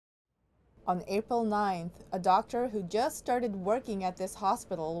On April 9th, a doctor who just started working at this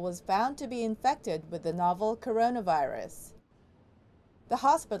hospital was found to be infected with the novel coronavirus. The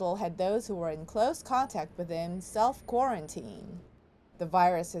hospital had those who were in close contact with him self-quarantine. The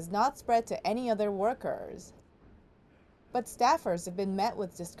virus has not spread to any other workers. But staffers have been met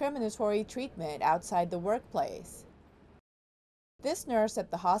with discriminatory treatment outside the workplace. This nurse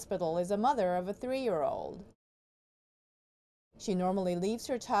at the hospital is a mother of a 3-year-old. She normally leaves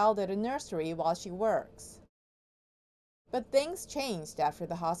her child at a nursery while she works. But things changed after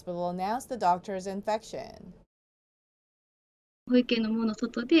the hospital announced the doctor's infection. 保育園の門の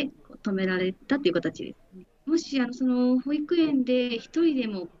外で止められたという形ですね。もしその保育園で一人で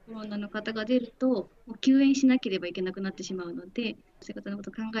もコロナの方が出ると、もう休園しなければいけなくなってしまうので、そういうことのこと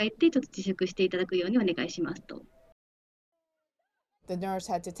を考えて、ちょっと自粛していただくようにお願いしますと。The nurse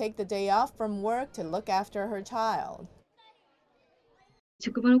had to take the day off from work to look after her child.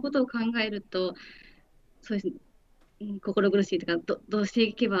 職場のことを考えると、そうですね、心苦しいとか、どうして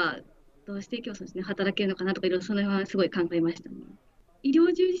いけばそうですね、働けるのかなとか、いろいろその辺はすごい考えましたね。医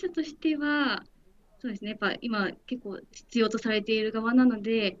療従事者としては、そうですね、やっぱ今結構必要とされている側なの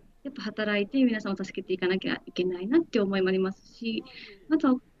で、やっぱ働いて皆さんを助けていかなきゃいけないなっていう思いもありますし、あ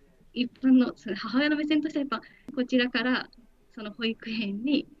とは一般の母親の目線としてはやっぱこちらからその保育園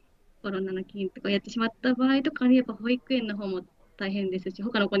にコロナの菌とかやってしまった場合とかにやっぱ保育園の方も大変ですし、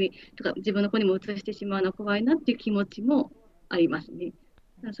他の子にとか自分の子にも移してしまうのは怖いなっていう気持ちもありますね。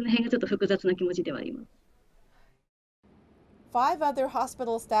その辺がちょっと複雑な気持ちではあります。5 other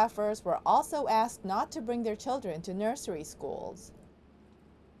hospital staffers were also asked not to bring their children to nursery schools.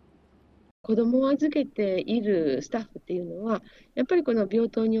 子どもを預けているスタッフっていうのは、やっぱりこの病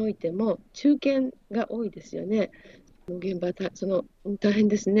棟においても中堅が多いですよね。現場大変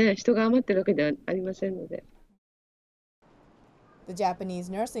ですね。人が余ってるわけではありませんので。The Japanese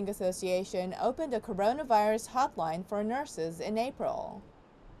Nursing Association opened a coronavirus hotline for nurses in April.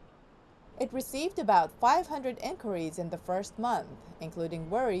 It received about 500 inquiries in the first month, including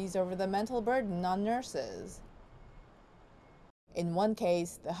worries over the mental burden on nurses. In one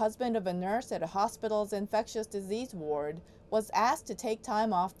case, the husband of a nurse at a hospital's infectious disease ward was asked to take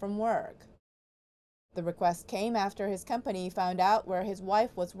time off from work. The request came after his company found out where his wife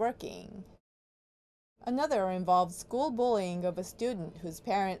was working. Another involved school bullying of a student whose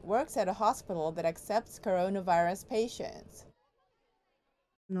parent works at a hospital that accepts coronavirus patients.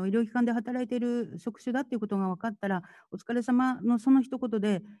 医療機関で働いている職種だっていうことが分かったら、お疲れ様のその一言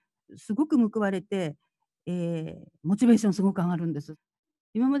ですごく報われて、モチベーションすごく上がるんです。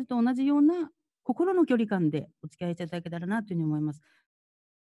今までと同じような心の距離感でお付き合いいただけたらなというふうに思います。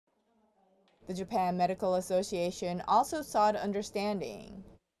The Japan Medical Association also sought understanding.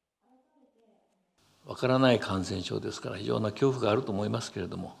 わからない感染症ですから非常な恐怖があると思いますけれ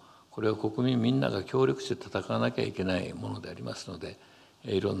ども、これを国民みんなが協力して戦わなきゃいけないものでありますので、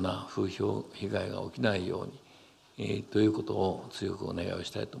いろんな風評被害が起きないように、ということを強くお願いを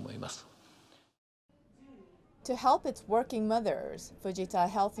したいと思います。To help its working mothers, Fujita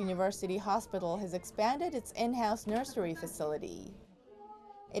Health University Hospital has expanded its in-house nursery facility.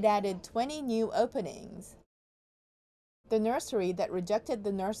 It added 20 new openings. The nursery that rejected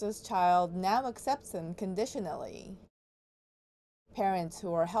the nurse's child now accepts them conditionally. Parents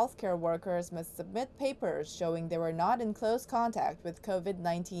who are healthcare workers must submit papers showing they were not in close contact with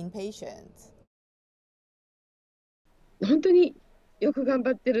COVID-19 patients. 本当によく頑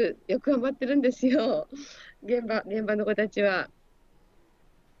張ってるんですよ。現場の子たちは。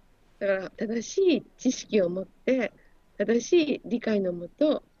だから正しい知識を持って、正しい理解のも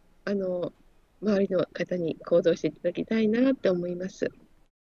と、周りの方に行動していただきたいなって思います。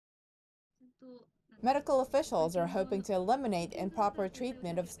Medical officials are hoping to eliminate improper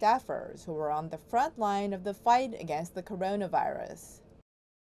treatment of staffers who are on the front line of the fight against the coronavirus.